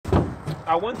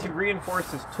I want to reinforce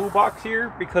this toolbox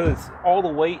here because all the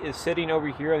weight is sitting over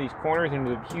here on these corners and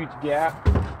there's a huge gap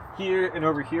here and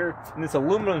over here, and this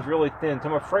aluminum is really thin, so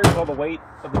I'm afraid with all the weight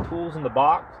of the tools in the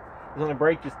box is going to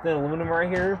break this thin aluminum right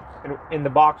here, and the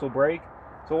box will break.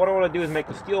 So what I want to do is make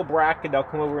a steel bracket that'll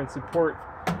come over and support.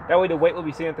 That way the weight will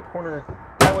be sitting at the corner.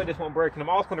 That way this won't break. And I'm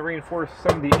also going to reinforce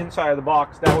some of the inside of the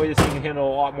box. That way this thing can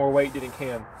handle a lot more weight than it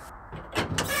can.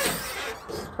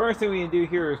 First thing we need to do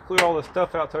here is clear all this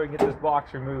stuff out so we can get this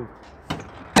box removed.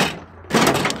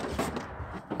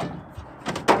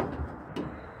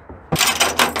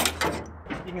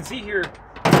 You can see here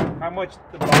how much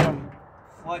the bottom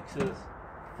flexes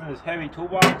from this heavy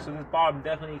toolbox, so this bottom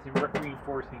definitely needs some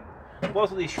reinforcing.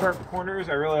 Most of these sharp corners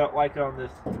I really don't like on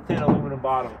this thin aluminum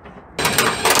bottom.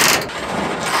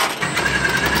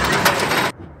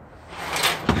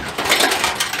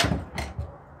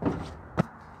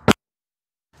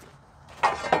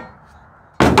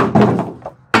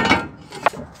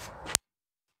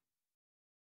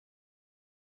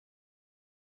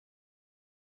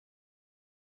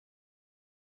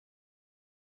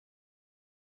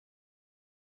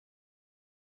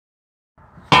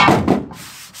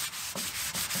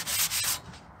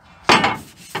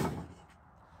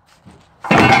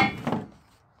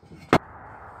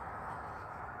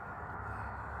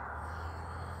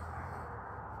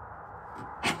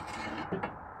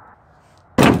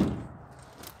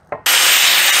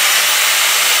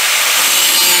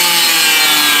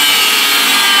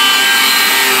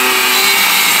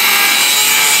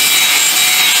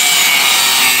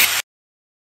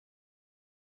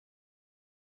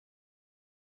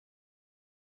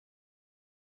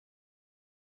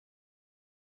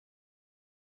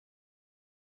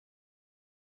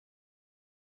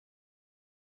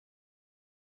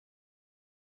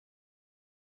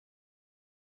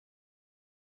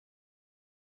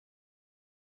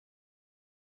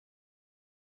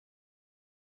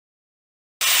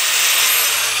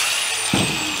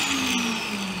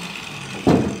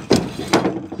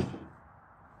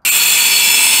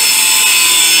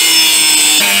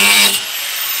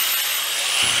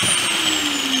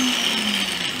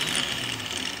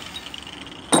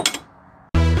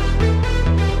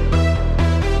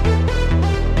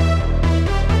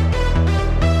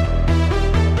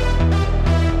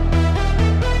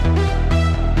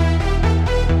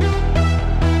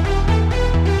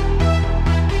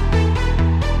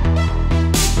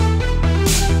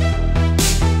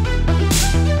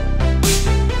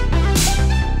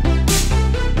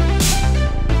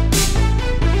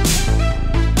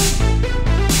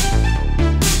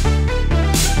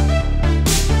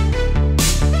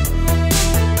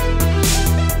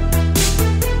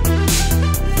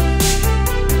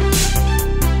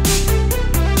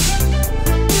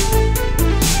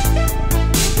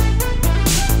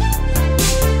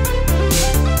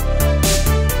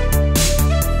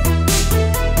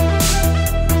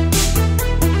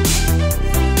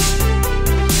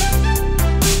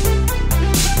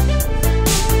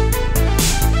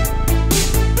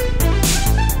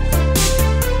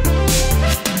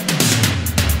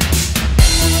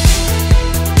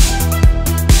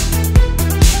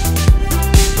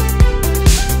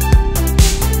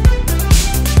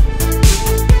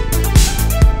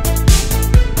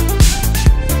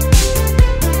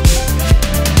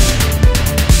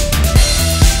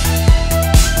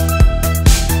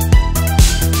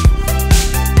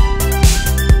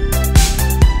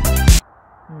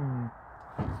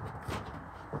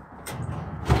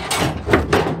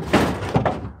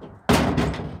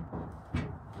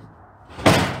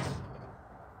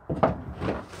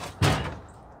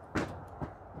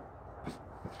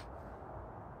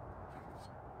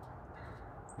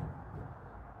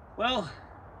 Well,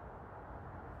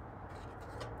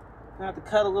 I have to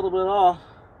cut a little bit off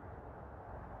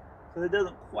so it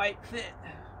doesn't quite fit.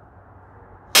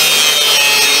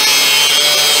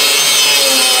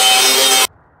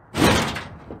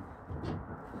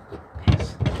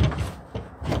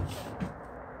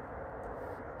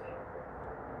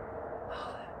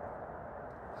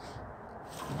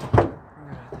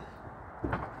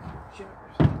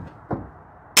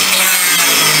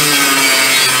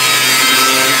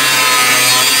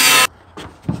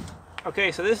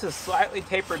 Okay, so this is slightly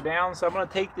tapered down, so I'm going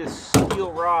to take this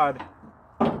steel rod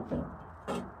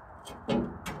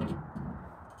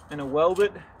and weld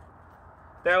it.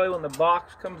 That way when the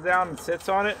box comes down and sits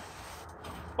on it,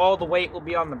 all the weight will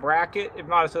be on the bracket. If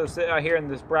not, it'll sit out here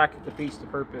and this bracket defeats the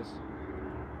purpose.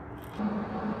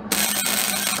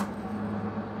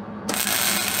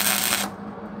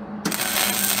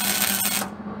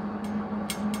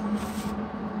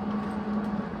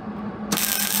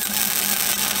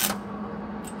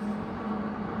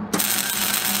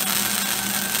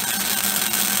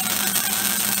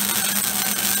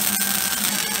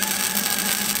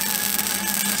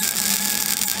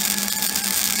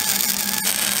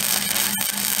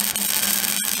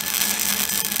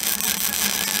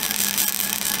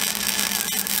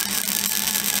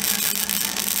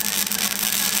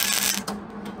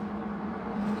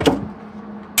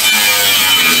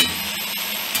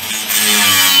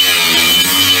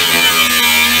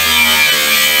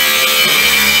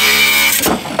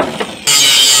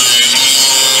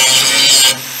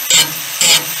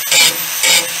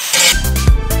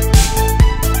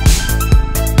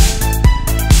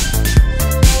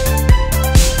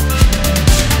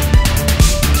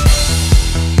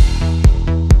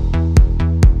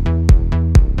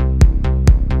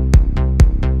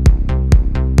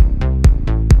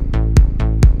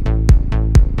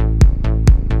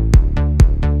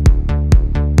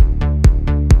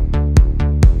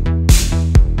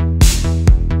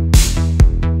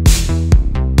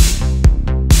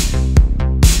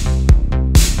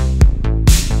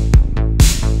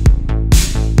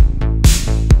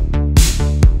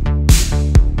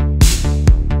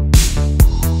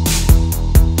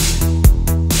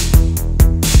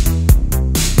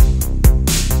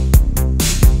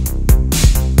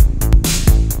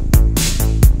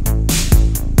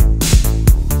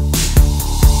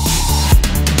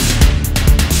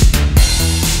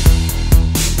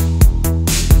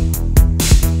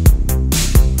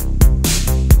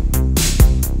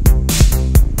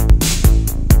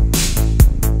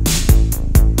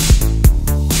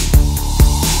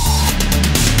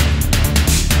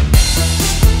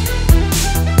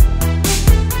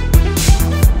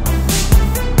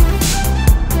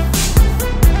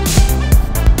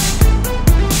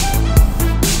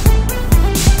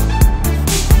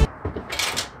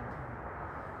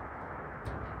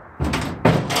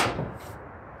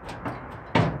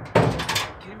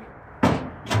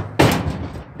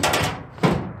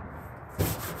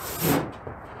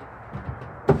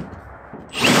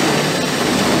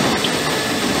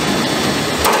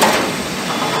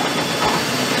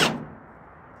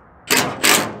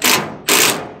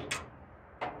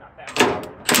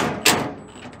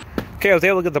 Okay, I was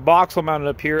able to get the box all mounted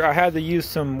up here. I had to use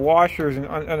some washers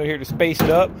under here to space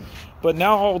it up. But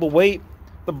now all the weight,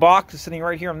 the box is sitting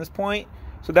right here on this point.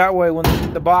 So that way when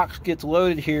the box gets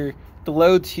loaded here, the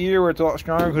load's here where it's a lot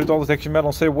stronger because there's all this extra metal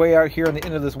instead of way out here on the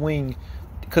end of this wing.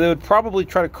 Because it would probably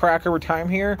try to crack over time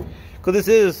here. Because this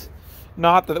is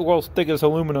not the world's thickest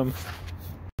aluminum.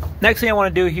 Next thing I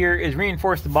want to do here is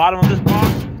reinforce the bottom of this box.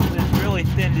 It's really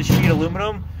thin, just sheet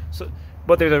aluminum.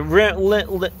 But there's a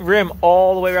rim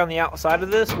all the way around the outside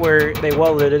of this where they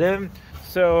welded it in.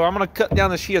 So I'm going to cut down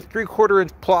the sheet of 3/4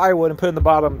 inch plywood and put it in the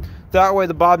bottom. That way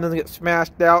the bottom doesn't get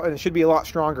smashed out and it should be a lot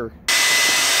stronger.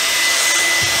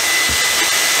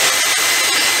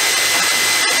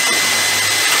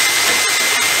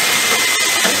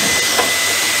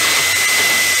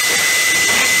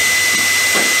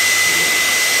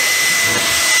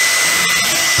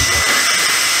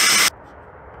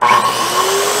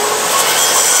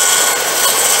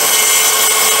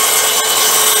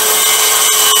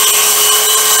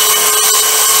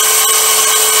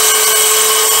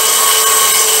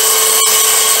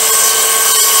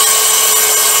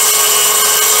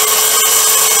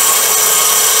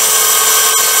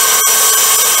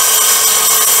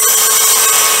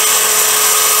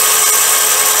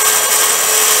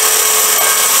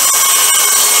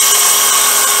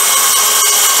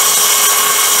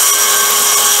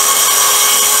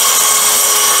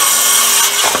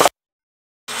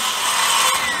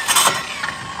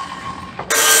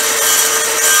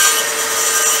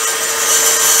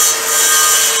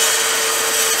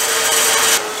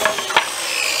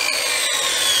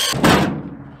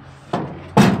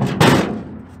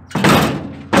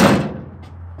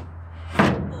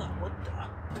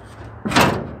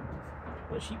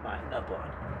 What's she binding up on?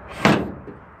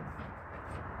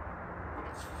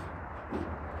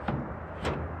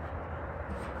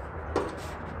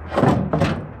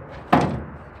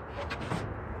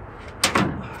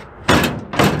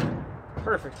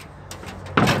 Perfect.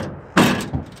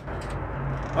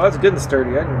 Oh, that's good and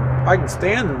sturdy. I can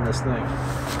stand in this thing.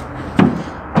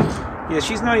 Yeah,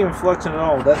 she's not even flexing at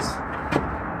all. That's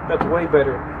way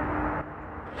better.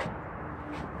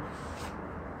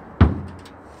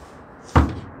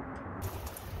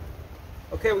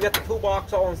 Okay, we got the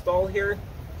toolbox all installed here.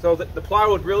 So the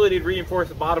plywood really did reinforce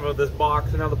the bottom of this box.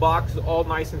 And now the box is all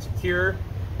nice and secure.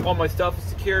 All my stuff is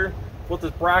secure. With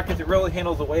this bracket, it really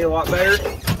handles the weight a lot better.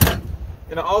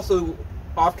 And I also,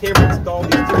 off camera,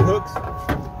 installed these 2 hooks.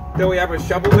 Then we have a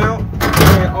shovel mount.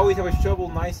 I always have a shovel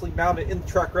nicely mounted in the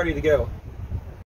truck ready to go.